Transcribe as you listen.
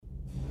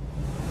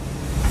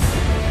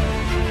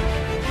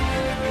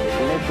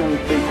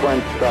Ignition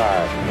sequence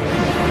start.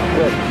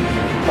 6,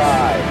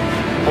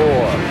 5, 4,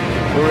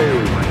 3,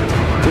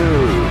 2,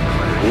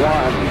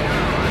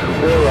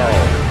 1,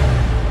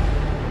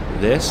 0.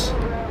 This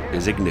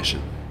is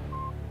Ignition.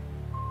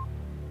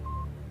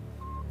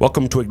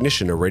 Welcome to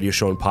Ignition, a radio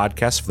show and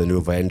podcast for the New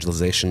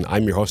Evangelization.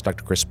 I'm your host,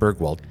 Dr. Chris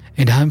Bergwald.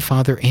 And I'm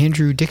Father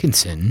Andrew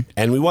Dickinson.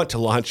 And we want to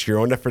launch your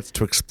own efforts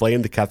to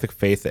explain the Catholic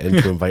faith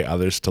and to invite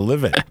others to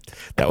live it.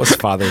 That was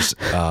Father's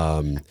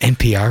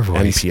NPR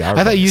voice.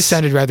 I thought you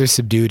sounded rather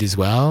subdued as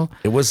well.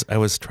 I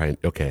was trying.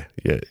 Okay.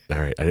 Yeah.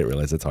 All right. I didn't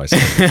realize that's how I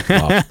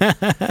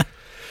sounded.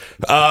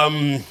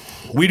 Wow.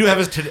 We do have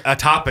a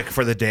topic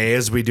for the day,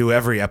 as we do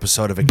every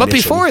episode of Ignition. But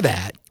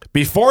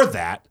before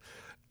that,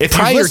 if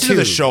you've listened to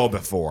the show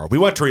before, we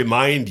want to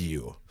remind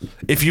you,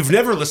 if you've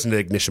never listened to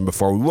Ignition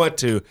before, we want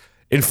to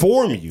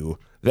inform you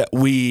that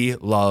we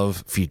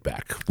love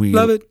feedback. We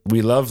love it.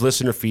 We love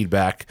listener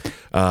feedback.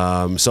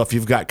 So if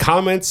you've got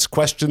comments,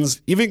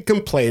 questions, even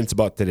complaints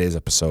about today's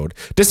episode,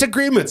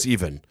 disagreements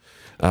even,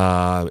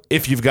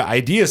 if you've got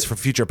ideas for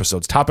future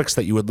episodes, topics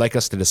that you would like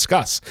us to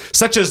discuss,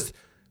 such as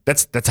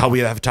that's how we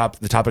have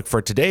the topic for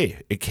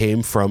today. It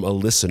came from a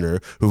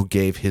listener who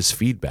gave his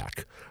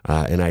feedback.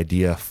 An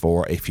idea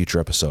for a future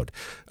episode.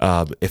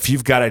 If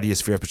you've got ideas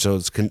for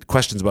episodes,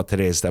 questions about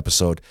today's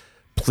episode,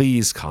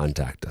 please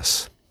contact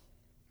us.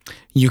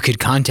 You could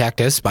contact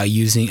us by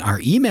using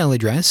our email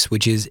address,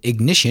 which is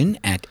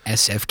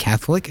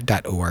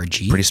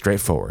ignition@sfcatholic.org. Pretty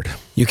straightforward.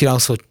 You could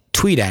also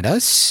tweet at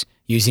us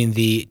using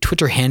the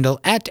Twitter handle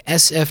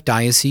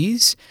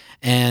 @sfdiocese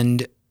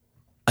and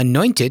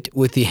anoint it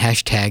with the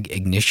hashtag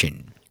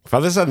Ignition.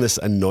 Father's on this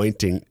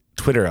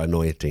Twitter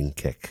anointing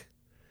kick.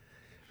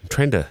 I'm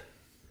trying to...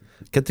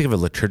 can't think of a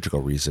liturgical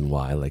reason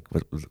why, like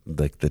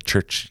the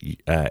church.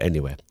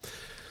 Anyway,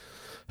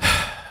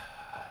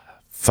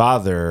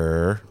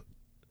 Father,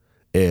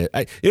 here's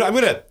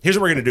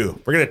what we're gonna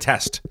do. We're gonna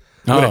test.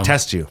 I'm gonna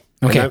test you.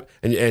 Okay.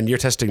 And you're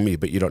testing me,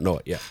 but you don't know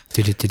it yet.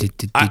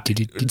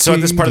 So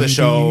at this part of the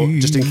show,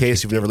 just in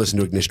case you've never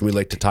listened to Ignition, we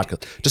like to talk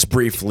just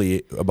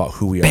briefly about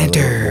who we are.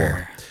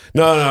 Banter.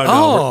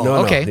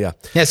 No. Okay.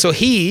 Yeah. So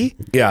he,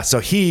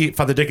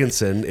 Father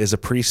Dickinson, is a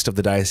priest of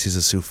the Diocese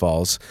of Sioux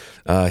Falls.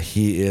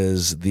 He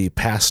is the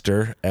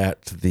pastor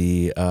at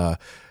the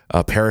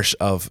parish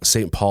of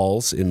St.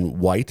 Paul's in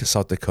White,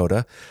 South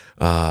Dakota.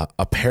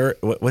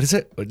 What is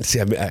it? See,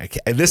 I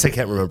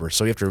can't remember.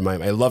 So you have to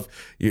remind me. I love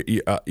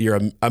you're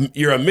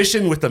a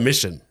mission with a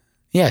mission.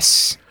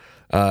 Yes.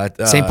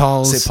 St.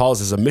 Paul's. St. Paul's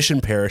is a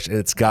mission parish, and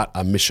it's got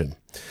a mission.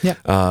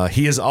 Yeah.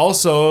 He is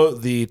also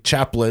the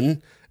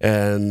chaplain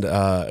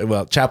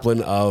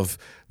chaplain of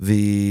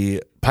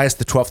the Pius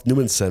XII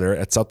Newman Center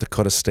at South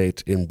Dakota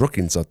State in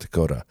Brookings, South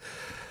Dakota.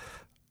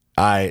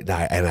 I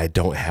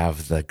don't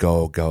have the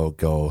go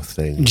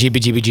thing.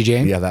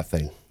 GBGBGJ? Yeah, that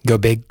thing. Go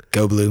big,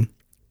 go blue,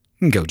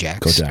 go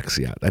Jacks. Go Jacks,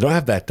 yeah. I don't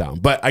have that down,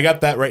 but I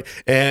got that right.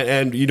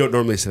 And you don't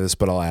normally say this,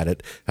 but I'll add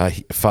it.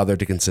 Father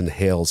Dickinson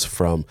hails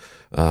from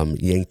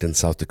Yankton,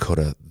 South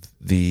Dakota.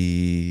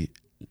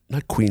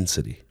 Not Queen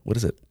City. What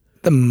is it?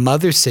 The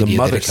mother city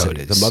of the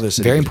Dakotas. The mother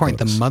city. Very of important.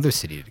 Dakotas. The mother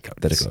city of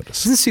Dakotas.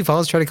 Doesn't Sioux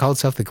Falls try to call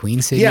itself the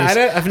Queen City?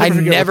 Yeah,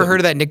 I've never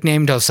heard of that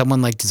nickname until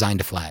someone designed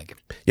a flag.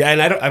 Yeah,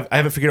 and I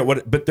haven't figured out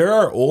what. But there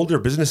are older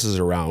businesses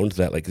around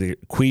that, like the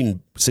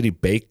Queen City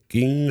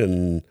Baking,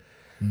 and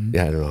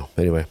I don't know.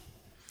 Anyway,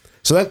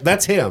 so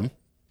that's him.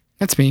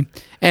 That's me.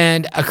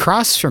 And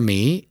across from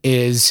me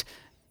is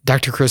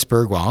Dr. Chris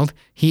Bergwald.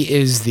 He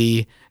is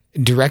the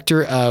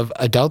Director of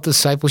Adult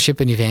Discipleship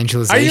and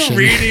Evangelization.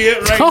 Are you reading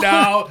it right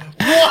now?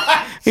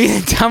 What? You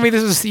didn't tell me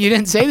this was. You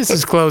didn't say this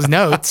was closed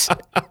notes.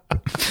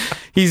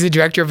 He's the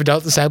Director of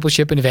Adult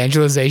Discipleship and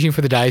Evangelization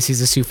for the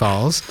Diocese of Sioux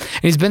Falls,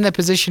 and he's been in that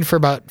position for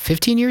about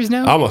 15 years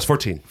now. Almost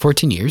 14.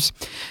 14 years,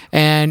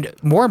 and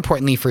more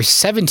importantly, for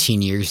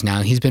 17 years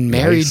now, he's been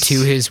married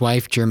to his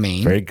wife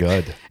Germaine. Very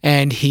good.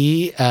 And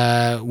he,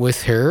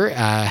 with her,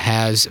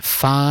 has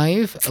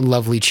 5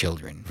 lovely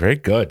children. Very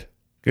good.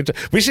 Good.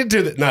 We should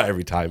do that, not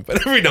every time,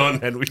 but every now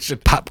and then we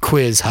should. Pop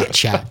quiz, hot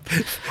shot.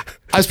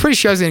 I was pretty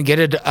sure I was going to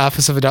get an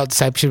Office of Adult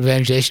Discipleship and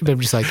Evangelization, but I'm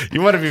just like,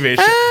 you want to be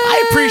patient.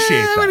 I appreciate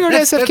that. I'm going to go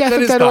to sfcatholic.org.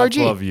 That is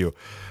thoughtful of you.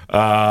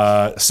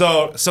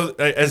 So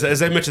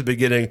as I mentioned at the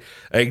beginning,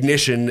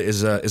 Ignition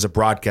is a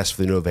broadcast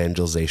for the New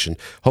Evangelization.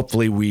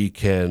 Hopefully, we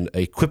can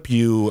equip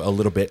you a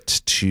little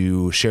bit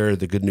to share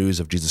the good news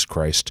of Jesus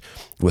Christ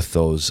with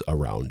those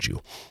around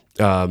you.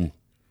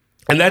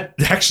 And that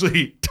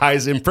actually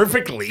ties in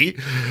perfectly.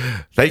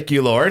 Thank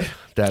you, Lord.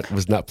 That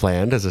was not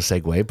planned as a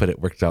segue, but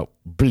it worked out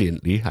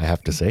brilliantly, I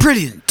have to say.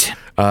 Brilliant.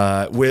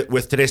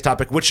 With today's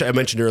topic, which I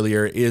mentioned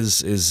earlier,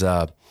 is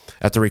at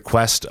the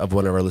request of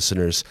one of our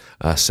listeners,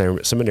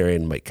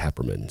 seminarian Mike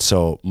Kapperman.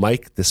 So,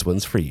 Mike, this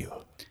one's for you.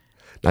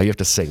 Now you have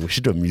to sing. We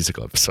should do a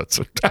musical episode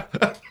sometime.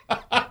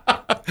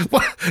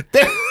 Well,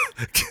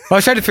 I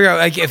was trying to figure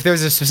out if there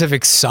was a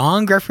specific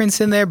song reference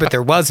in there, but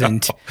there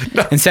wasn't.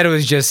 No. Instead, it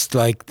was just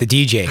like the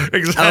DJ.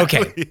 Exactly.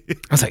 Okay. I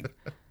was like,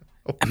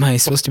 am I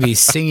supposed to be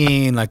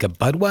singing like a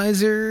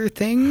Budweiser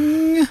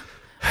thing?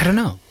 I don't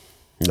know.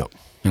 No.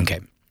 Okay.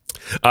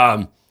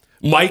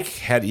 Mike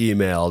had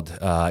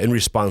emailed in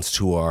response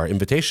to our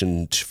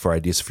invitation for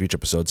ideas for future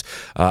episodes,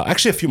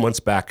 actually a few months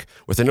back,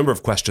 with a number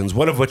of questions,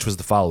 one of which was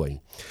the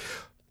following.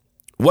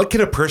 What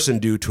can a person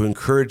do to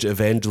encourage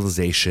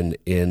evangelization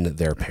in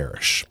their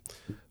parish?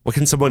 What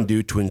can someone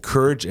do to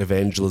encourage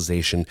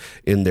evangelization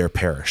in their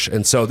parish?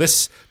 And so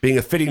this being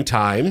a fitting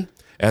time,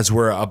 as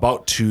we're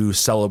about to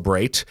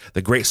celebrate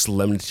the great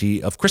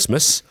solemnity of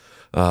Christmas,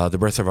 the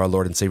birth of our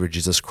Lord and Savior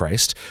Jesus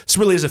Christ, this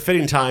really is a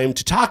fitting time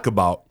to talk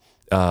about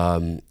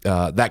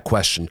that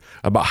question,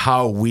 about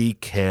how we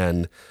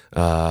can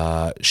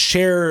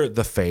share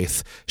the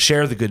faith,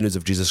 share the good news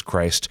of Jesus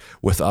Christ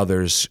with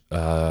others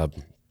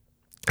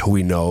who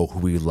we know, who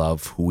we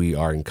love, who we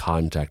are in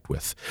contact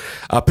with.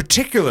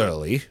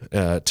 Particularly,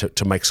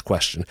 to Mike's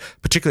question,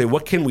 particularly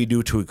what can we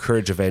do to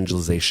encourage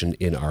evangelization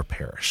in our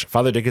parish?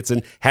 Father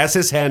Dickinson has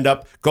his hand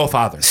up. Go,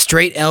 Father.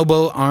 Straight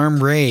elbow,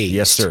 arm raised.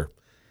 Yes, sir.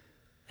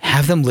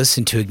 Have them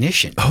listen to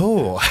Ignition.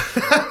 Oh,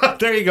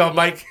 there you go,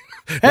 Mike.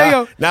 There you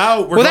go.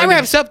 Now we're well, that going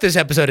wraps up this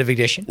episode of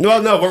Ignition.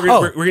 Well, no,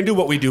 we're going to do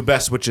what we do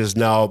best, which is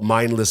now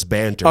mindless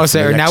banter. Oh, for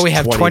so the now next we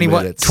have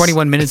 21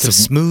 21 minutes of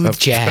smooth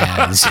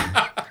jazz.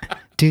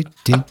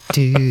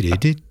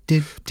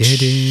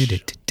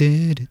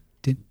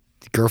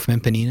 Girl from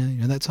Ipanema, you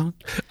know that song?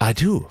 I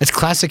do. It's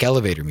classic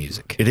elevator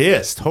music. It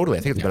is, totally.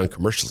 I think it's been on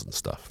commercials and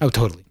stuff. Oh,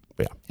 totally.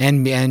 Yeah.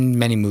 And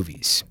many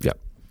movies Yep.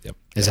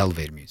 is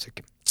elevator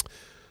music.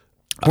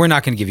 We're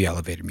not going to give you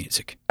elevator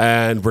music.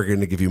 And we're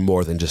going to give you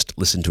more than just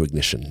listen to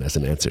Ignition as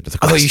an answer to the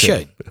question. Although you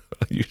should.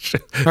 You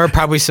should. Or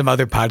probably some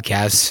other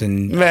podcasts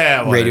and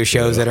Man, one radio or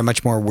shows two. that are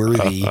much more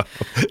worthy.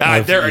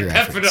 There are your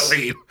efforts.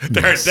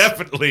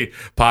 definitely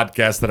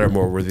podcasts that are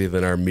more worthy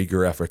than our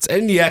meager efforts.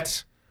 And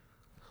yet,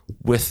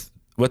 with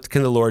what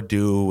can the Lord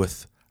do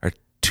with our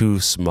 2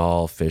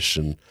 small fish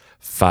and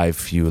 5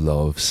 few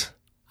loaves?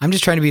 I'm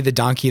just trying to be the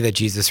donkey that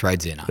Jesus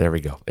rides in on. There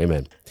we go.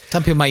 Amen.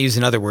 Some people might use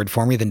another word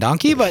for me than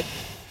donkey, but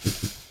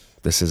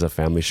This is a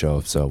family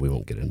show, so we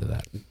won't get into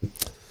that.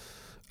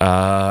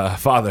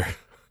 Father,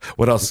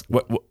 what else?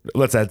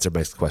 Let's answer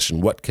Mike's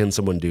question. What can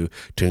someone do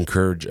to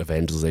encourage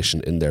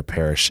evangelization in their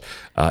parish,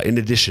 in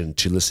addition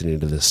to listening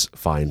to this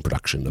fine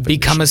production of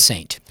become a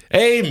saint.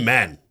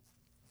 Amen.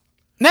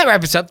 And that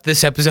wraps up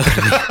this episode.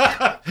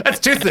 That's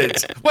 2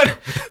 things. What?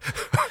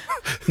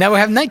 Now we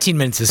have 19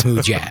 minutes of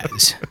smooth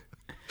jazz.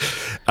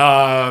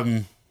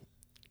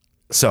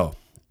 So,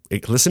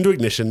 listen to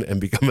Ignition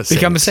and become a saint.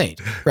 Become a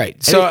saint.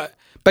 Right. So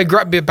by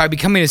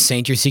becoming a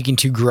saint, you're seeking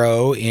to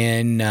grow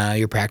in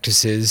your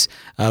practices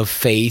of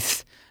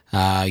faith,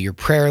 your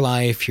prayer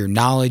life, your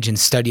knowledge and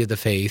study of the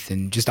faith,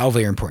 and just all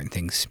very important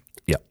things.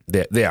 Yeah,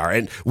 they are.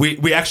 And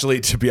we actually,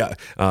 to be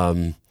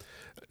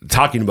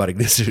talking about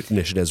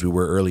Ignition as we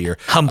were earlier,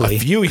 Humbly. a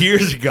few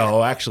years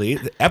ago, actually,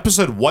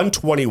 episode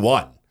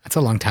 121. That's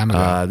a long time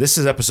ago. This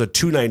is episode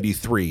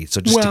 293.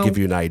 So just to give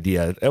you an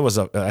idea, it was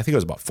I think it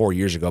was about 4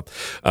 years ago.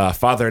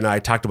 Father and I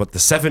talked about the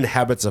 7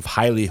 habits of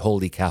highly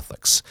holy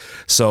Catholics.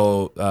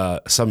 So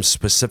some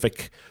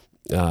specific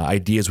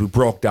ideas. We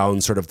broke down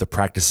sort of the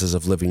practices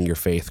of living your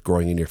faith,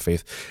 growing in your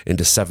faith,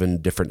 into 7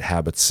 different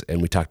habits,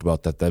 and we talked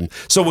about that then.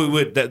 So we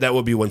would that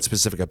would be one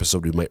specific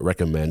episode we might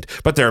recommend.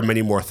 But there are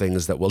many more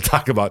things that we'll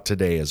talk about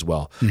today as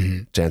well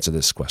to answer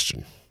this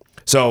question.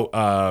 So,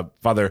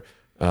 Father.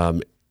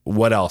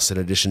 What else, in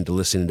addition to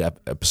listening to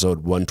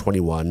episode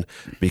 121,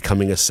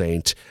 becoming a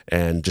saint,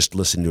 and just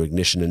listening to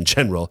Ignition in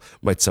general,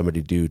 might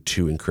somebody do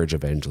to encourage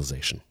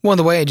evangelization? Well,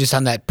 the way just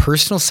on that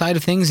personal side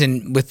of things,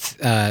 and with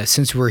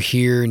since we're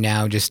here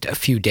now just a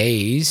few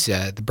days,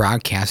 the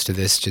broadcast of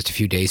this just a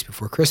few days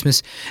before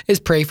Christmas, is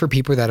pray for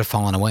people that have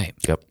fallen away.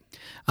 Yep.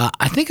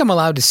 I think I'm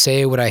allowed to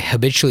say what I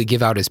habitually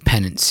give out as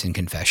penance in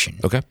confession.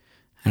 Okay.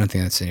 I don't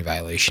think that's any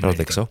violation. I don't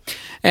think so.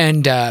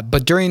 And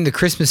but during the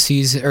Christmas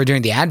season, or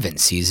during the Advent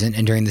season,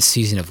 and during the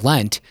season of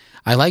Lent,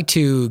 I like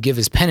to give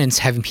as penance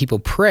having people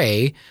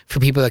pray for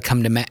people that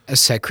come to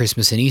Mass at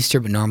Christmas and Easter,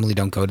 but normally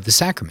don't go to the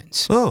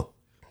sacraments. Oh.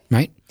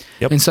 Right?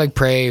 Yep. And so like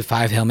pray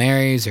 5 Hail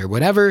Marys or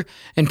whatever,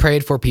 and pray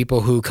it for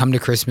people who come to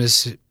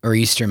Christmas or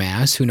Easter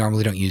Mass who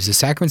normally don't use the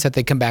sacraments, that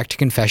they come back to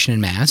confession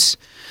and Mass.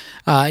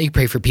 You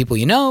pray for people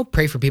you know,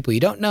 pray for people you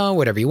don't know,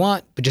 whatever you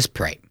want, but just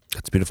pray.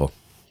 That's beautiful.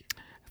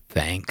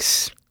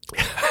 Thanks.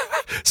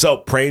 So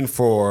praying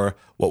for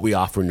what we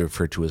often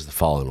refer to as the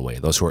fallen away,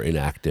 those who are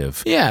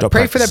inactive. Yeah, don't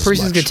pray for that practice as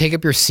person who's much. going to take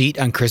up your seat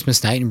on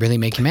Christmas night and really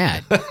make you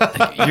mad.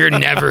 Like, you're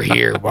never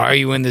here. Why are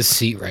you in this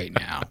seat right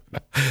now?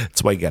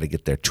 That's why you got to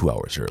get there 2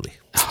 hours early.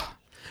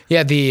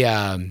 Yeah,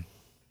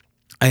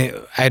 I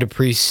had a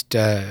priest,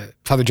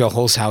 Father Joel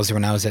Holshauser,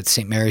 when I was at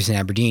St. Mary's in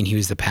Aberdeen. He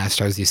was the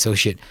pastor, I was the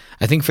associate.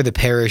 I think for the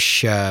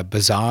parish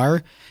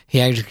bazaar, he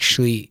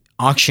actually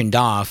auctioned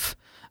off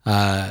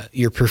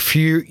your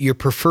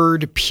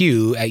preferred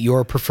pew at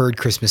your preferred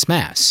Christmas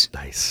Mass.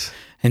 Nice.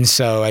 And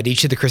so at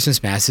each of the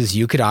Christmas Masses,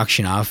 you could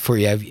auction off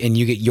and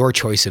you get your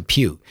choice of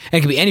pew. And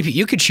it could be any pew.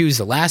 You could choose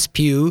the last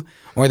pew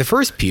or the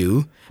first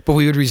pew, but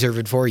we would reserve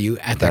it for you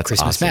at that That's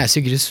Christmas awesome. Mass.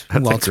 You could just That's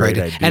a waltz right great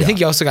in. idea. And I think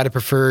you also got a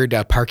preferred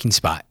parking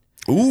spot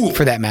Ooh.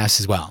 for that Mass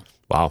as well.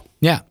 Wow.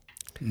 Yeah.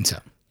 And so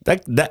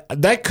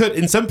That could,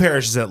 in some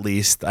parishes at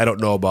least, I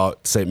don't know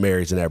about St.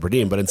 Mary's in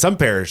Aberdeen, but in some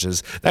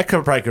parishes, that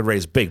probably could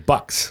raise big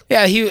bucks.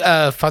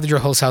 Yeah, Father Joe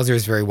Holshouser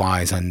is very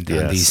wise on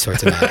these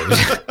sorts of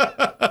matters.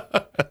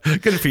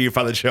 Good for you,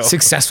 Father Joe.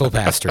 Successful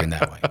pastor in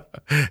that way.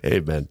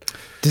 Amen.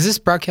 Does this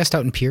broadcast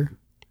out in Pierre?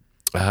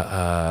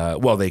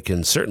 Well, they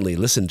can certainly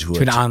listen to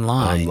it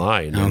online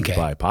and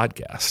by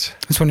podcast.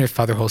 I just wonder if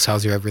Father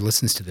Holshouser ever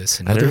listens to this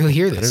and whether he'll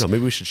hear this. I don't know.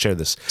 Maybe we should share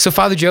this. So,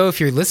 Father Joe, if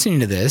you're listening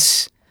to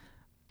this,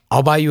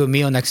 I'll buy you a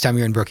meal next time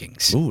you're in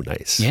Brookings. Ooh,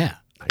 nice. Yeah.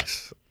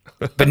 Nice.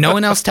 But no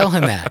one else tell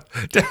him that.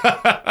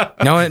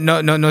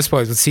 No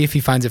spoilers. Let's see if he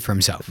finds it for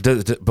himself.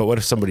 But what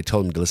if somebody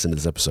told him to listen to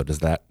this episode?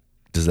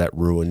 Does that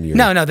ruin your...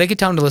 No, they could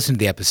tell him to listen to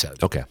the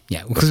episode. Okay.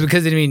 Yeah,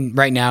 because I mean,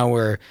 right now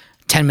we're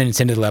 10 minutes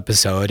into the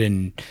episode,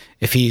 and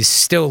if he's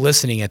still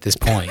listening at this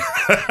point,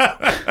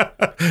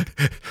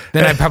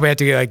 then I'd probably have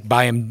to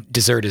buy him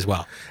dessert as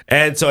well.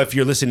 And so if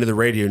you're listening to the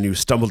radio and you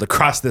stumbled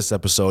across this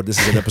episode, this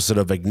is an episode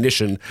of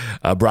Ignition,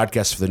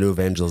 broadcast for the New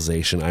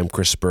Evangelization. I'm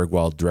Chris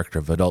Bergwald, Director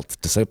of Adult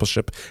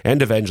Discipleship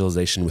and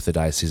Evangelization with the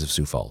Diocese of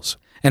Sioux Falls.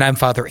 And I'm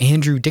Father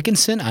Andrew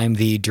Dickinson. I'm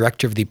the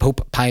director of the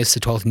Pope Pius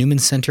XII Newman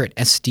Center at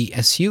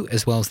SDSU,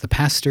 as well as the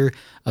pastor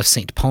of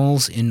St.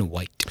 Paul's in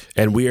White.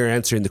 And we are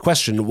answering the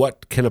question,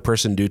 what can a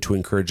person do to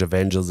encourage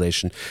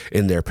evangelization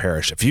in their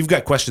parish? If you've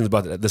got questions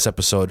about this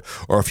episode,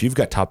 or if you've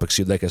got topics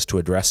you'd like us to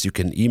address, you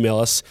can email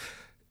us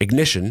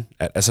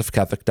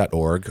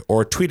ignition@sfcatholic.org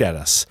or tweet at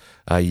us.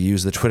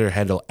 Use the Twitter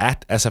handle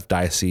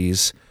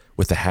 @sfdiocese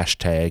with the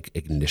hashtag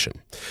ignition.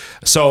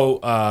 So,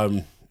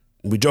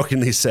 we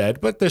jokingly said,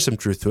 but there's some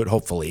truth to it,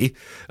 hopefully,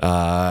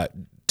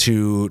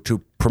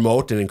 to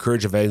promote and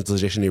encourage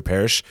evangelization in your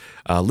parish,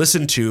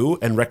 listen to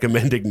and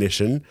recommend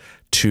Ignition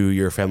to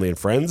your family and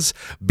friends,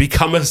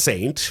 become a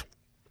saint,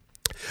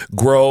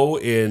 grow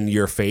in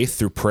your faith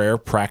through prayer,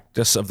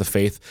 practice of the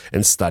faith,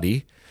 and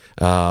study.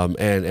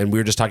 And we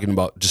were just talking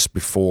about just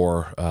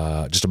before,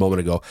 just a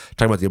moment ago,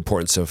 talking about the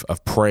importance of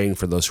praying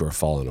for those who are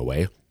fallen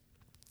away.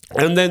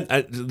 And then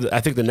I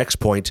think the next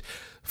point,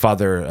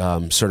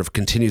 Father, sort of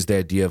continues the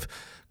idea of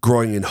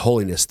growing in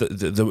holiness.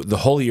 The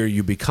holier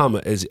you become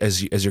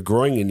as you're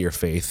growing in your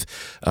faith,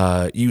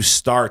 you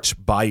start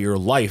by your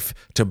life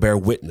to bear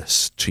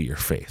witness to your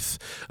faith.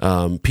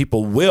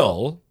 People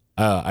will.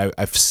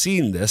 I've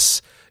seen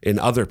this in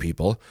other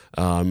people,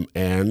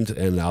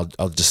 and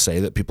I'll just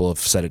say that people have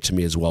said it to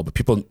me as well. But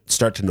people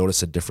start to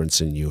notice a difference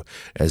in you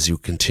as you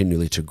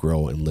continually to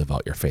grow and live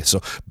out your faith.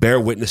 So bear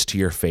witness to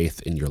your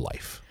faith in your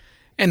life.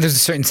 And there's a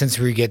certain sense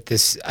where you get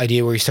this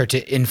idea where you start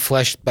to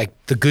inflesh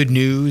the good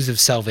news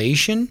of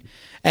salvation,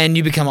 and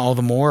you become all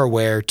the more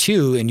aware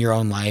too in your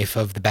own life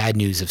of the bad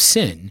news of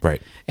sin. Right.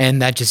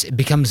 And that just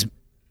becomes,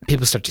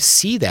 people start to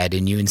see that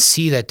in you and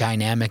see that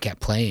dynamic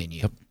at play in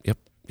you.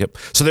 Yep.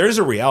 So there is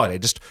a reality.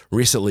 Just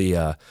recently,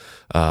 a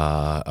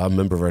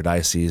member of our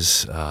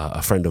diocese,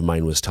 a friend of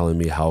mine, was telling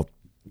me how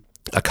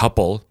a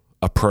couple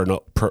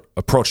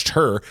approached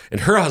her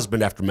and her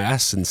husband after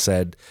Mass and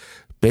said,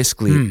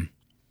 basically,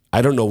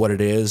 I don't know what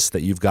it is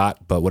that you've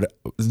got, but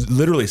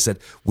literally said,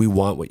 we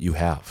want what you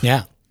have.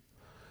 Yeah.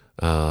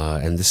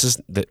 And this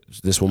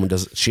woman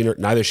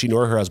neither she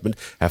nor her husband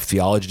have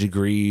theology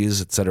degrees,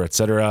 et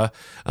cetera,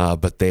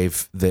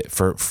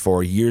 but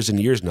for years and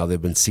years now they've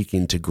been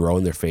seeking to grow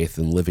in their faith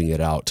and living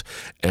it out,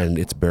 and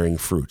it's bearing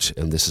fruit.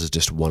 And this is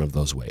just one of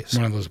those ways.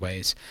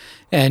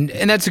 And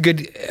that's a good.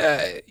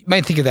 You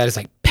might think of that as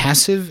like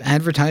passive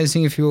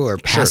advertising, if you will, or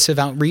passive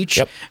outreach,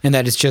 and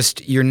that it's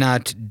just you're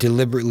not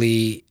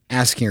deliberately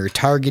asking or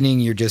targeting.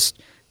 You're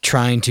just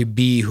trying to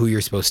be who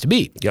you're supposed to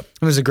be. Yep.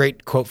 There's a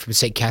great quote from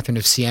St. Catherine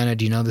of Siena.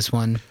 Do you know this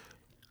one?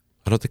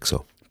 I don't think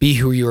so. Be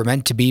who you are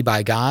meant to be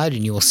by God,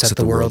 and you will set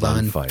the world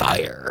on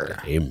fire.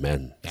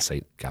 Amen. Yeah.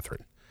 St.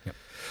 Catherine. Yep.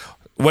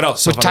 What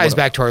else? Which ties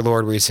back to our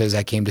Lord where he says,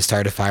 I came to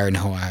start a fire, and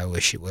how I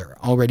wish it were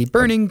already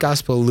burning.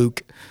 Gospel of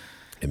Luke.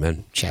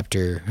 Amen.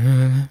 Chapter.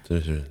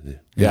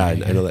 Yeah,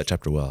 I know that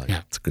chapter well.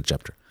 Yeah. It's a good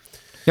chapter.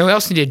 Now, we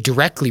also need to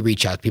directly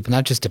reach out to people,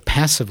 not just to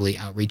passively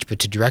outreach, but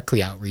to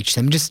directly outreach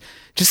them. Just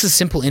a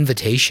simple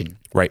invitation.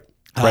 Right.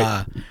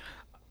 I've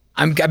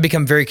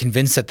become very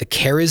convinced that the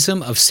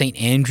charism of St.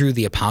 Andrew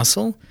the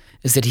Apostle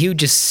is that he would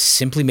just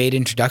simply made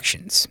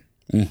introductions.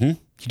 Mm-hmm.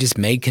 He just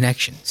made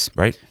connections.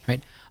 Right.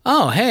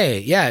 Oh, hey,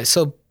 yeah.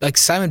 So like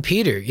Simon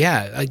Peter,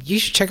 yeah, you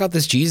should check out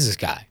this Jesus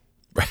guy.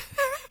 Right.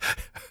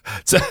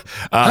 So,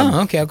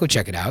 okay, I'll go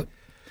check it out.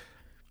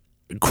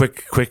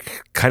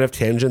 Quick kind of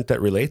tangent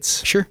that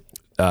relates. Sure.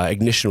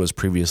 Ignition was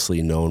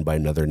previously known by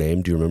another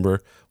name. Do you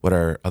remember what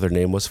our other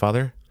name was,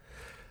 Father?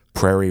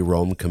 Prairie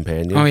Rome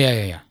Companion. Oh,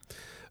 yeah.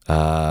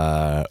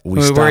 We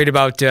were worried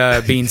about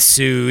being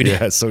sued.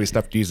 Yeah, so we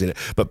stopped using it.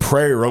 But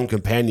Prairie Rome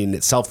Companion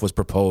itself was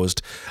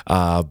proposed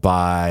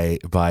by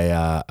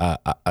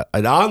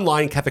an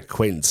online Catholic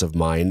acquaintance of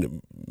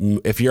mine.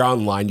 If you're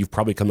online, you've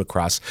probably come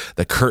across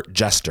the Kurt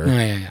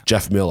Jester,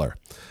 Jeff Miller.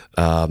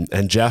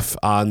 And Jeff,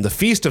 on the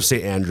Feast of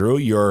St. Andrew,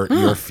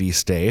 your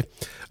feast day,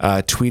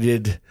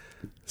 tweeted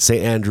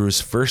St.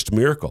 Andrew's first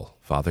miracle.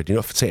 Father, do you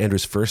know what St.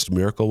 Andrew's first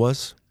miracle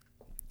was?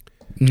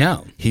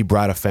 No. He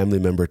brought a family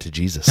member to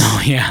Jesus.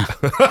 Oh, yeah.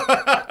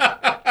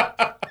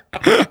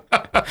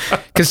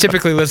 Because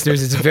typically,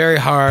 listeners, it's very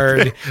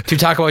hard to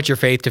talk about your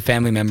faith to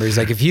family members.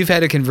 Like if you've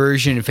had a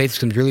conversion and faith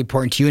becomes really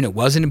important to you and it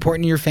wasn't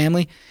important in your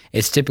family,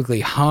 it's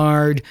typically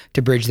hard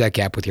to bridge that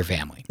gap with your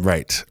family.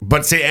 Right.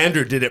 But St.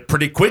 Andrew did it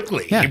pretty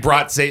quickly. Yeah. He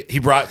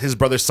brought his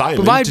brother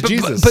Simon to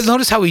Jesus. But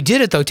notice how he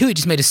did it, though, too. He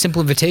just made a simple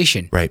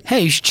invitation. Right.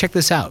 Hey, you should check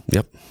this out.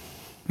 Yep.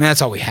 And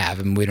that's all we have.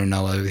 I mean, we don't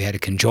know whether we had to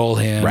cajole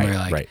him Right, or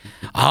like, right.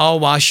 I'll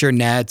wash your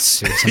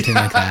nets or something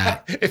like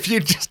that. If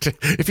you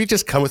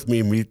just come with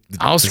me and meet,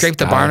 I'll scrape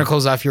the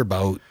barnacles off your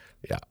boat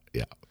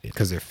Yeah.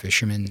 because they're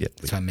fishermen.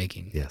 That's what I'm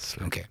making. Yes.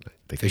 Okay.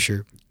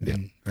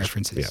 Fishermen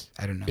references. Yeah.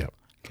 I don't know. Yeah.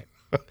 Okay.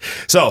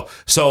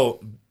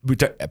 So we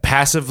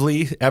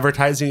passively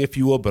advertising, if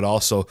you will, but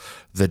also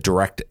the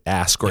direct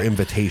ask or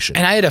invitation.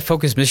 And I had a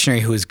focus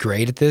missionary who was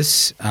great at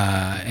this,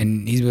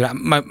 and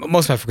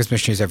most of my focus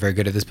missionaries are very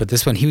good at this, but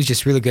this one, he was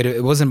just really good.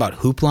 It wasn't about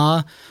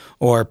hoopla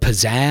or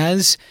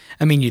pizzazz.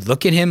 I mean, you'd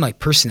look at him like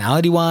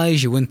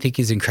personality-wise, you wouldn't think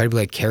he's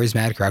incredibly like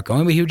charismatic or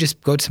outgoing, but he would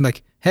just go to something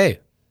like, hey,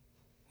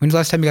 when's the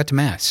last time you got to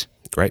Mass?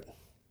 Right.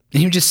 And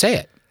he would just say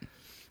it.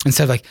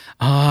 Instead of like,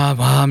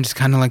 well, I'm just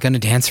kind of like going to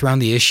dance around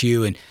the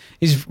issue. And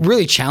it's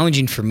really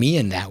challenging for me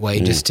in that way,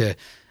 just to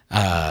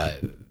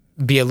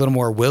be a little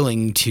more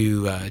willing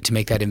to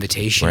make that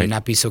invitation and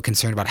not be so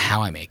concerned about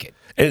how I make it.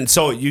 And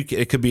so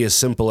it could be as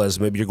simple as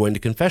maybe you're going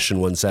to confession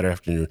one Saturday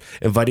afternoon,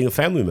 inviting a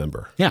family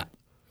member. Yeah.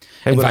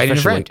 Hey, Inviting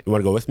a friend. You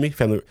want to go with me?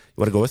 Family, you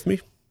want to go with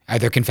me? Are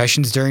there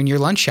confessions during your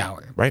lunch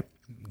hour? Right.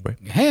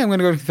 Hey, I'm going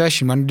to go to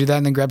confession. Want to do that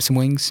and then grab some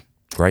wings?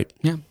 Right.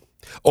 Yeah.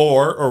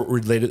 Or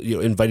related,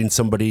 inviting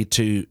somebody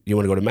you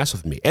want to go to Mass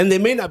with me. And they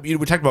may not be,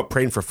 we talked about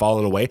praying for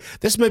fallen away.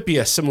 This might be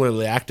a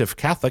similarly active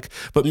Catholic,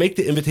 but make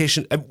the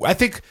invitation. I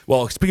think,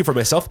 well, speaking for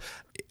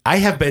myself, I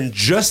have been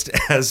just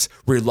as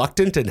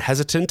reluctant and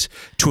hesitant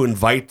to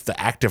invite the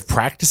active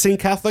practicing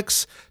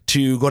Catholics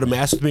to go to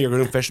Mass with me or go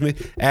to confession with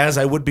me as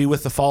I would be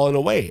with the fallen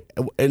away.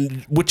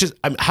 And which is,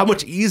 how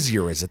much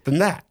easier is it than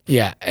that?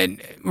 Yeah.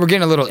 And we're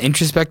getting a little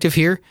introspective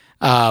here.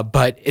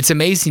 But it's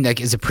amazing,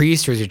 like as a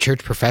priest or as a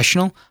church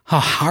professional, how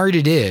hard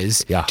it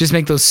is just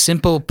make those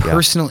simple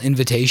personal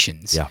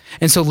invitations. Yeah.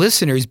 And so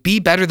listeners, be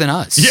better than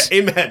us. Yeah,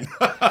 amen.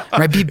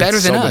 Right? Be better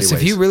In than so many us. If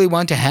ways. you really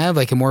want to have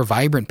like a more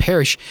vibrant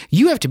parish,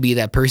 you have to be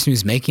that person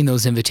who's making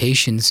those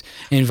invitations,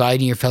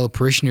 inviting your fellow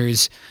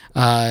parishioners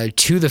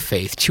to the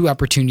faith, to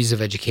opportunities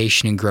of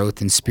education and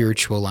growth and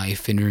spiritual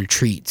life and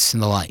retreats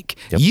and the like.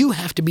 Yep. You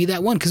have to be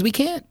that one because we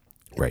can't.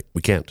 Right.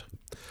 We can't.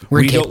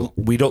 We're we incapable.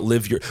 don't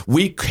live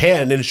we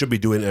can and should be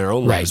doing it in our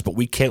own lives, but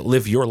we can't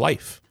live your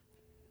life.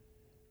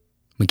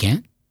 We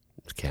can't?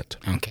 We can't.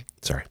 Okay.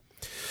 Sorry.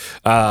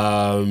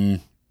 Along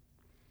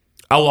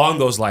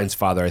those lines,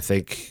 Father, I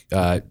think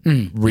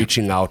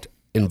reaching out,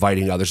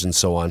 inviting others and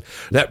so on,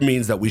 that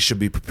means that we should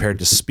be prepared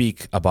to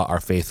speak about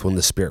our faith when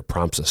the Spirit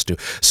prompts us to.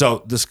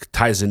 So this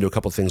ties into a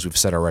couple of things we've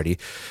said already.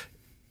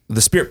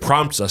 The Spirit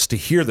prompts us to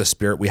hear the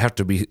Spirit. We have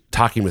to be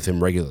talking with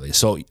Him regularly.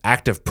 So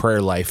active prayer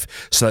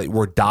life, so that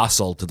we're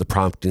docile to the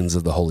promptings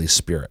of the Holy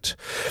Spirit.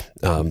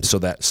 So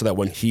that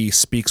when He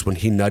speaks, when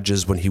He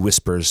nudges, when He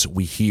whispers,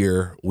 we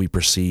hear, we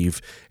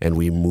perceive, and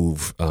we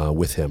move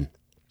with Him.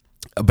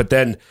 But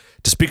then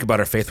to speak about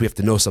our faith, we have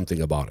to know something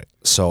about it.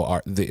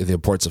 So the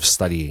importance of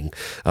studying.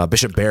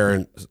 Bishop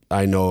Barron,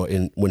 I know,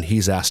 when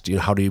he's asked,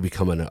 how do you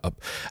become an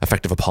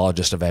effective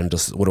apologist,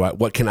 evangelist?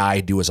 What can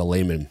I do as a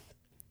layman?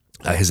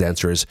 His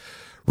answer is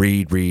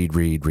read.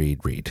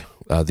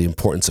 The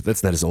importance of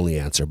that's not his only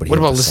answer, but What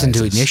about listen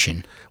to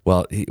ignition?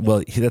 Well,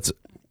 that's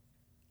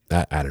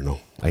I don't know.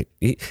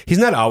 He's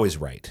not always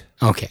right.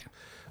 Okay.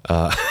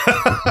 But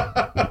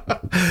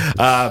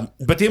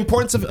the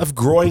importance of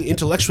growing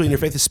intellectually in your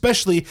faith,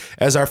 especially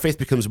as our faith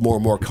becomes more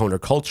and more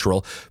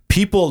countercultural,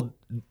 people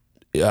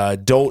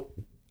don't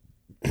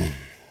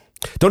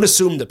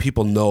assume that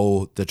people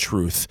know the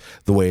truth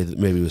the way that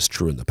maybe it was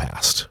true in the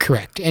past.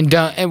 Correct. And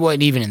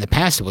what even in the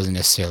past, it wasn't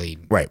necessarily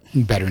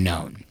better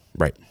known.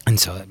 Right. And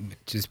so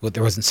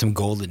there wasn't some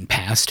golden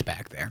past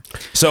back there.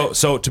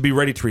 So to be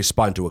ready to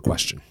respond to a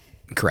question.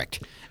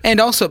 Correct. And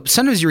also,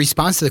 sometimes your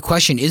response to the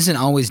question isn't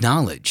always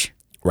knowledge.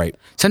 Right.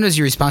 Sometimes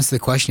your response to the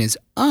question is,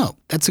 oh,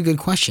 that's a good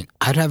question.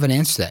 I don't have an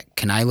answer to that.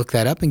 Can I look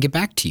that up and get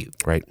back to you?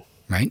 Right.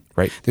 Right?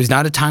 Right. There's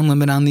not a time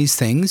limit on these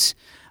things.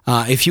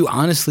 If you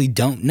honestly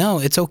don't know,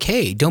 it's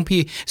okay.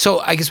 So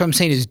I guess what I'm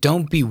saying is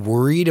don't be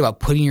worried about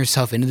putting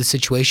yourself into the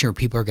situation where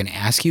people are going to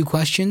ask you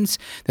questions,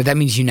 that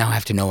means you now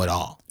have to know it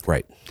all.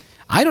 Right.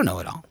 I don't know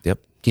it all. Yep.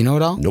 Do you know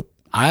it all? Nope.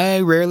 I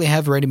rarely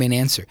have a ready-made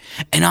answer.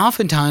 And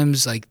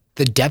oftentimes, like,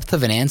 the depth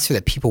of an answer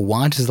that people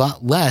want is a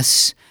lot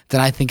less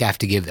than I think I have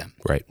to give them.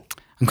 Right.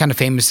 I'm kind of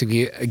famous for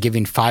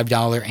giving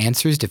 $5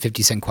 answers to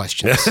 50-cent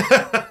questions.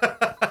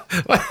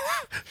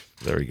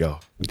 There we go.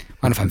 I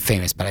don't know if I'm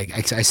famous, but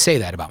I say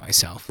that about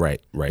myself.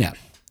 Right. Yeah.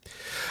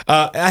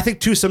 I think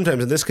too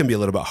sometimes, and this can be a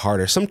little bit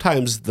harder.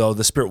 Sometimes though,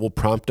 the Spirit will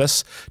prompt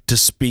us to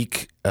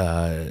speak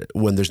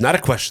when there's not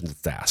a question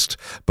that's asked,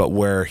 but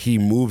where He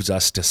moves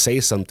us to say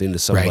something to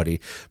somebody.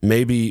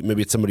 Maybe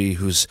it's somebody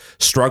who's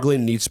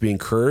struggling, needs to be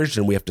encouraged,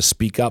 and we have to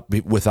speak up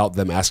without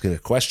them asking a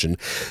question.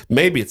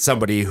 Maybe it's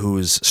somebody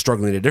who's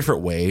struggling a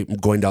different way,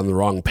 going down the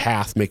wrong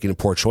path, making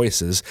poor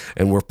choices,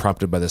 and we're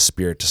prompted by the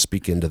Spirit to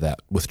speak into that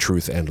with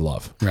truth and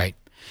love. Right.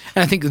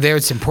 And I think there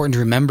it's important to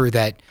remember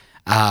that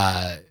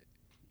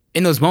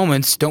in those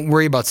moments, don't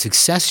worry about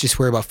success, just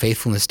worry about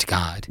faithfulness to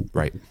God.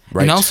 Right.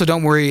 And also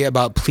don't worry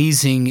about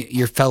pleasing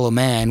your fellow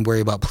man,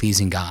 worry about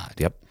pleasing God.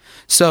 Yep.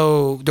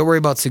 So don't worry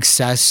about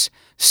success.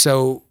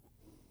 So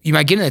you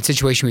might get in that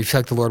situation where you feel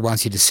like the Lord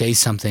wants you to say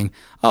something.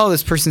 Oh,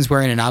 this person's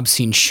wearing an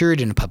obscene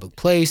shirt in a public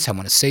place. I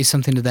want to say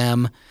something to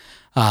them.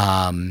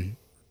 I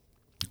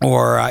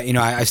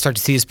start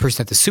to see this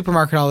person at the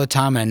supermarket all the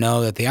time, and I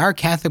know that they are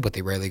Catholic, but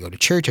they rarely go to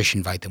church. I should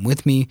invite them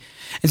with me.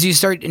 And so you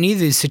start, in either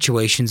of these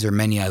situations or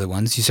many other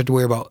ones, you start to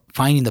worry about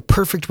finding the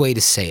perfect way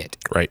to say it.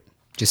 Right.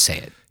 Just say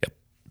it. Yep.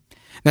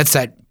 That's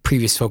that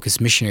previous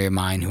focus missionary of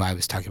mine who I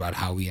was talking about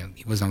how he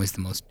wasn't always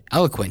the most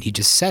eloquent. He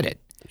just said it.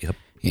 Yep.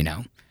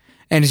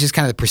 And it's just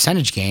kind of the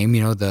percentage game.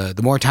 The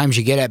more times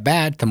you get at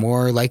bat, the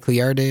more likely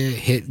you are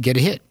to get a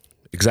hit.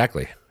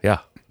 Exactly. Yeah.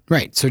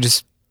 Right. So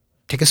just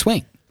take a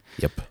swing.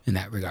 Yep. In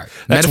that regard.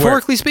 That's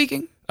Metaphorically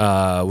speaking.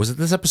 Was it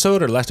this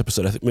episode or last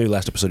episode? I think maybe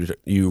last episode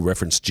you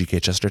referenced G.K.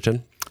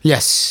 Chesterton.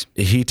 Yes.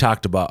 He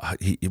talked about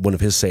one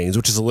of his sayings,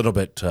 which is a little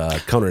bit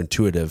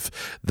counterintuitive,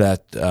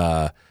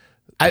 that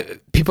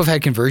people have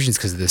had conversions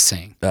because of this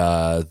saying.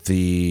 I'm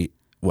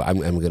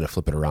going to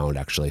flip it around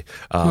actually.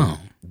 I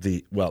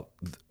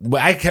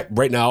kept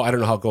right now. I don't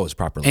know how it goes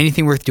properly.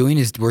 Anything worth doing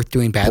is worth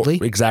doing badly.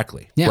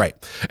 Exactly. Yeah. Right.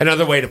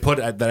 Another way to put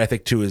it that I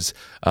think too is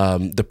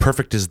the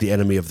perfect is the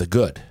enemy of the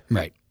good.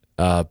 Right.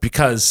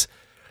 Because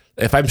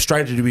if I'm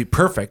striving to be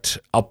perfect,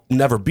 I'll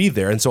never be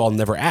there, and so I'll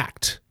never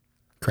act.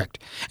 Correct.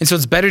 And so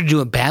it's better to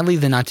do it badly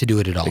than not to do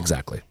it at all.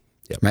 Exactly.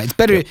 Yep. Right. It's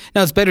better.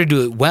 Now it's better to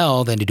do it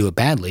well than to do it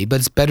badly, but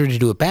it's better to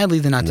do it badly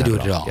than not to do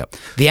it at all. Yep.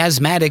 The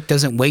asthmatic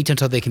doesn't wait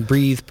until they can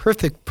breathe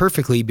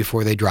perfectly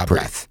before they draw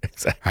breath.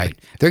 Exactly. Right.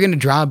 They're going to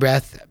draw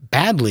breath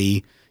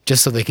badly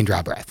just so they can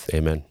draw breath.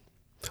 Amen.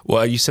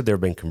 Well, you said there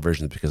have been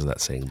conversions because of that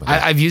saying. But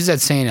I've used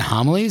that saying in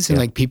homilies,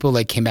 and people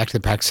came back to the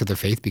practice of their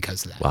faith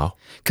because of that. Wow.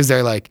 Because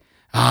they're like,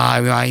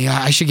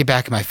 I should get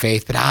back in my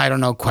faith, but I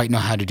don't quite know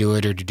how to do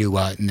it or to do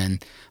what. And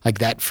then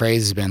that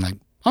phrase has been like,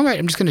 all right,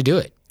 I'm just going to do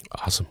it.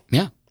 Awesome.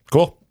 Yeah.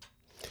 Cool.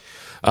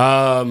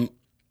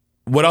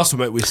 What else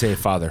might we say,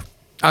 Father?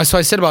 So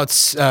I said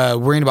about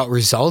worrying about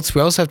results.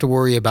 We also have to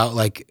worry about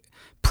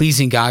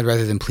pleasing God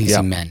rather than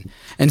pleasing men.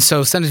 And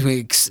so sometimes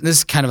this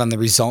is kind of on the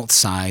results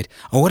side.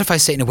 Oh, what if I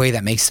say it in a way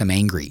that makes them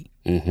angry?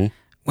 Mm-hmm.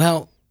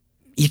 Well,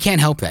 you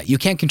can't help that. You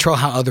can't control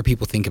how other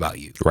people think about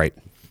you. Right.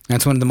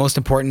 That's one of the most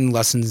important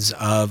lessons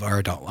of our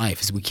adult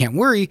life is we can't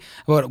worry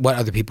about what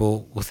other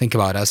people will think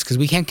about us because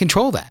we can't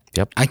control that.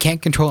 Yep. I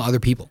can't control other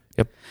people.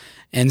 Yep.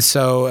 And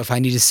so if I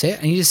need to say it,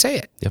 I need to say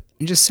it. Yep.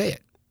 And just say it.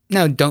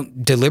 Now,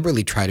 don't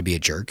deliberately try to be a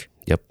jerk.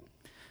 Yep.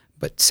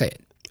 But say it.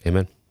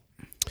 Amen.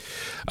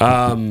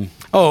 And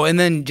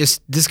then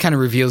just this kind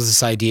of reveals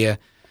this idea,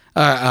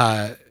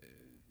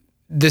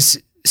 this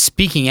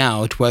speaking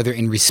out, whether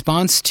in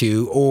response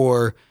to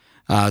or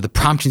the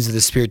promptings of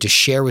the Spirit to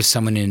share with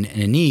someone in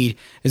a need,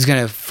 is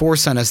going to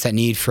force on us that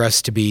need for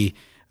us to be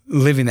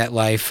living that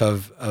life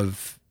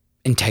of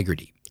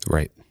integrity.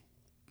 Right.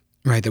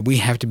 Right, that we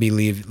have to be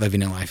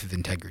living a life of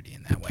integrity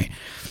in that way.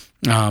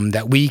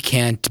 That we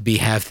can't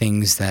have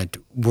things that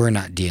we're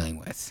not dealing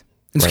with.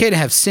 It's okay to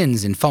have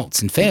sins and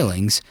faults and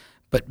failings,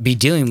 but be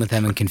dealing with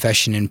them in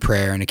confession and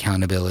prayer and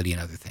accountability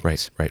and other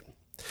things. Right.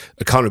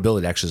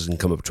 Accountability actually is going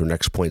to come up to our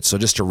next point. So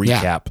just to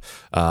recap,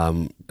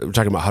 we're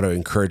talking about how to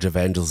encourage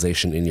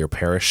evangelization in your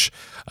parish.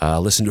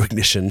 Listen to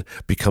Ignition,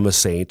 become a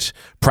saint,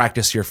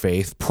 practice your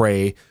faith,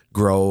 pray,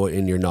 grow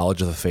in your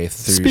knowledge of the faith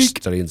through your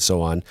study and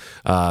so on.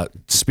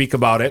 Speak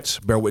about it,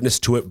 bear witness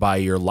to it by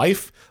your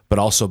life, but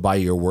also by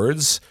your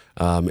words.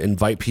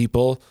 Invite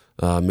people,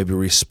 maybe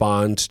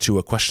respond to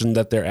a question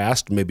that they're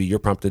asked. Maybe you're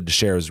prompted to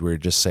share, as we were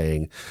just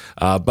saying.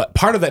 But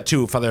part of that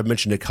too, Father, I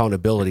mentioned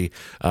accountability.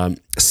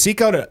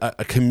 Seek out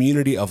a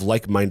community of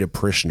like-minded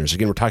parishioners.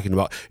 Again, we're talking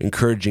about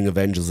encouraging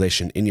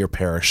evangelization in your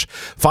parish.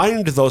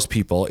 Find those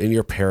people in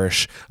your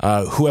parish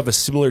who have a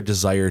similar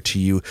desire to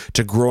you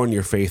to grow in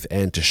your faith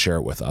and to share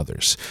it with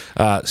others.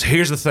 So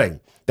here's the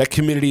thing. That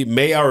community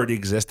may already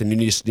exist, and you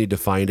just need to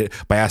find it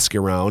by asking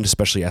around,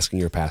 especially asking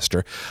your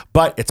pastor.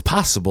 But it's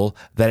possible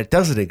that it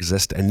doesn't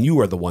exist, and you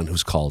are the one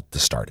who's called to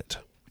start it.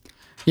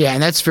 Yeah,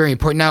 and that's very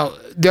important. Now,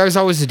 there's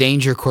always a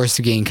danger, of course,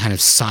 of getting kind of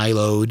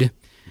siloed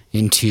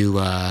into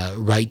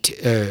right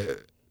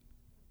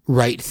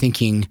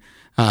thinking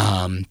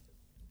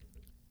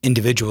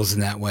individuals in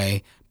that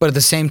way. But at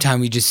the same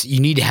time, you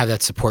need to have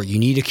that support. You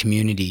need a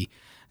community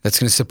that's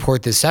going to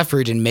support this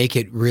effort and make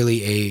it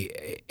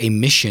really a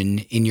mission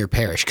in your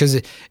parish,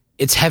 because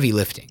it's heavy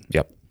lifting.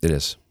 Yep, it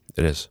is.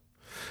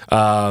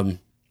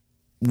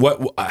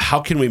 how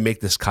can we make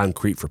this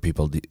concrete for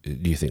people? Do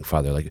you think,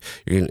 Father? Like,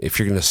 if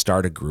you're going to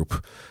start a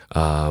group,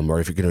 or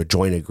if you're going to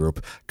join a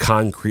group,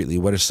 concretely,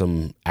 what are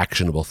some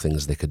actionable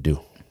things they could do?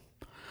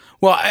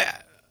 Well,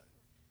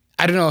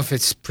 I don't know if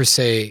it's per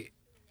se.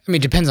 I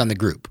mean, it depends on the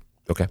group.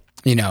 Okay.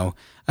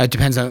 It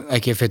depends on,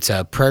 like, if it's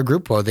a prayer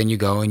group, well, then you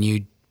go and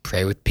you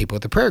pray with people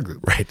at the prayer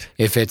group. Right.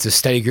 If it's a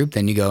study group,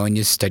 then you go and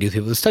you study with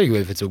people at the study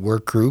group. If it's a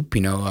work group,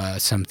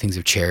 some things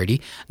of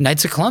charity.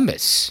 Knights of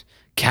Columbus,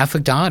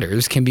 Catholic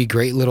Daughters can be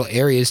great little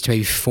areas to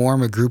maybe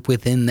form a group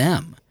within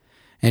them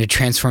and to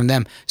transform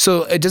them.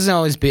 So it doesn't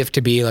always have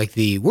to be like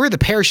we're the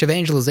parish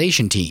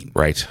evangelization team.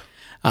 Right.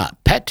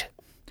 Pet.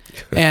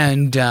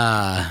 And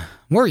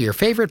we're your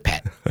favorite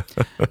pet.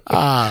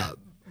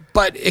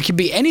 But it could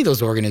be any of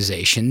those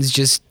organizations.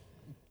 Just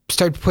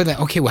start putting that,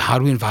 okay, well, how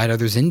do we invite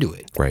others into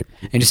it? Right.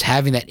 And just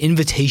having that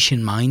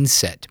invitation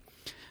mindset,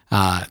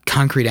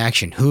 concrete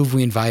action. Who have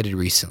we invited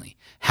recently?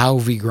 How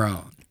have we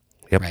grown?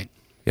 Yep. Right.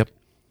 Yep.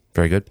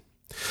 Very good.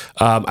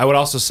 I would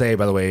also say,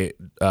 by the way,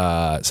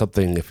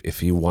 something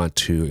if you want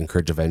to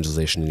encourage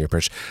evangelization in your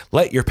parish,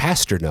 let your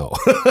pastor know.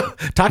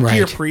 Talk to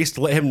your priest,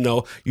 let him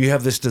know you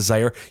have this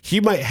desire. He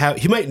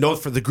might know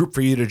for the group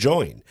for you to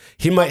join.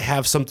 He might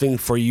have something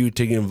for you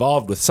to get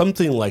involved with,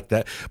 something like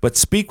that. But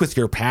speak with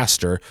your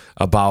pastor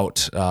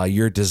about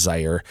your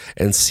desire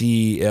and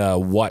see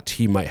what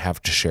he might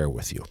have to share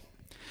with you.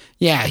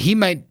 Yeah, he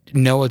might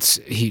know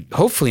he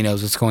hopefully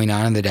knows what's going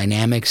on in the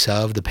dynamics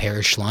of the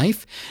parish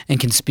life and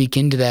can speak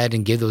into that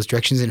and give those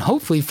directions. And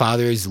hopefully,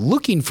 Father is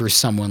looking for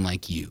someone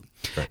like you,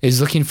 is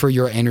looking for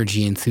your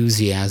energy,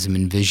 enthusiasm,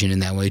 and vision in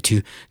that way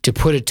to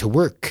put it to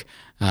work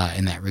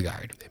in that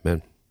regard.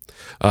 Amen.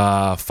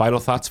 Final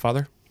thoughts,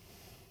 Father?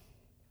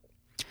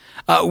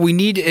 We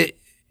need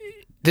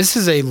this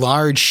is a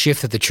large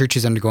shift that the church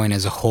is undergoing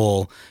as a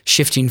whole,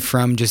 shifting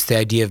from just the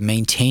idea of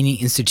maintaining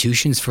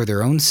institutions for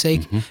their own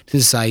sake to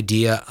this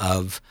idea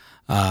of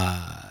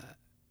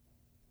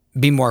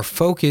being more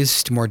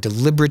focused, more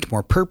deliberate,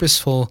 more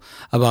purposeful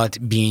about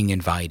being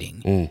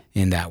inviting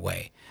in that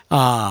way.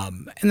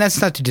 And that's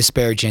not to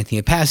disparage anything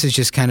in the past. It's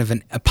just kind of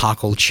an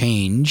epochal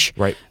change.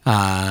 Right.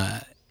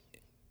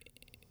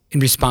 In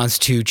response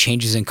to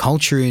changes in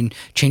culture and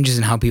changes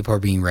in how people are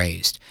being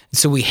raised. And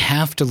so we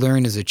have to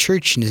learn as a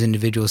church and as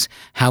individuals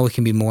how it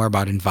can be more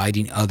about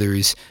inviting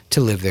others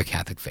to live their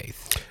Catholic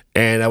faith.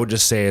 And I would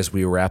just say as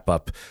we wrap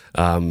up,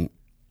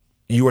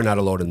 you are not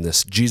alone in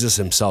this. Jesus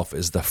himself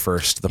is the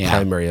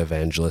primary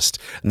evangelist,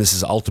 and this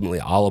is ultimately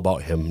all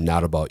about him,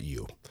 not about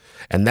you.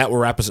 And that will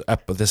wrap us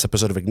up with this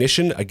episode of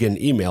Ignition. Again,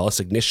 email us,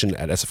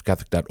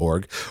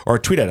 ignition@sfcatholic.org, or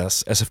tweet at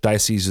us, SF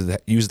Diocese.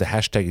 Use the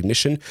hashtag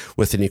Ignition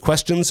with any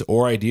questions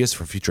or ideas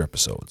for future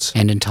episodes.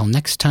 And until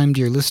next time,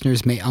 dear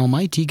listeners, may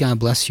Almighty God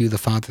bless you, the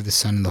Father, the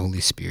Son, and the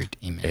Holy Spirit.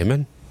 Amen.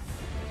 Amen.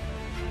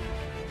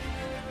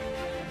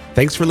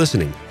 Thanks for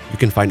listening. You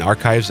can find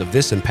archives of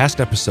this and past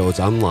episodes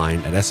online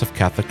at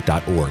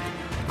sfcatholic.org.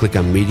 Click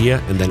on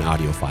Media and then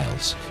Audio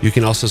Files. You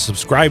can also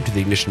subscribe to the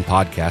Ignition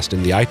podcast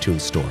in the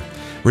iTunes Store.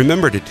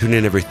 Remember to tune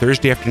in every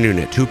Thursday afternoon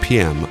at 2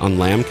 p.m. on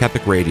Lamb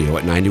Catholic Radio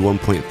at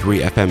 91.3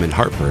 FM in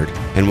Hartford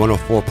and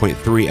 104.3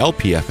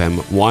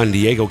 LPFM Juan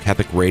Diego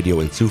Catholic Radio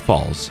in Sioux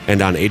Falls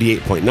and on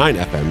 88.9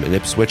 FM in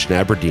Ipswich and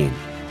Aberdeen,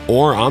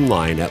 or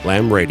online at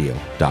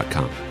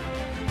lambradio.com.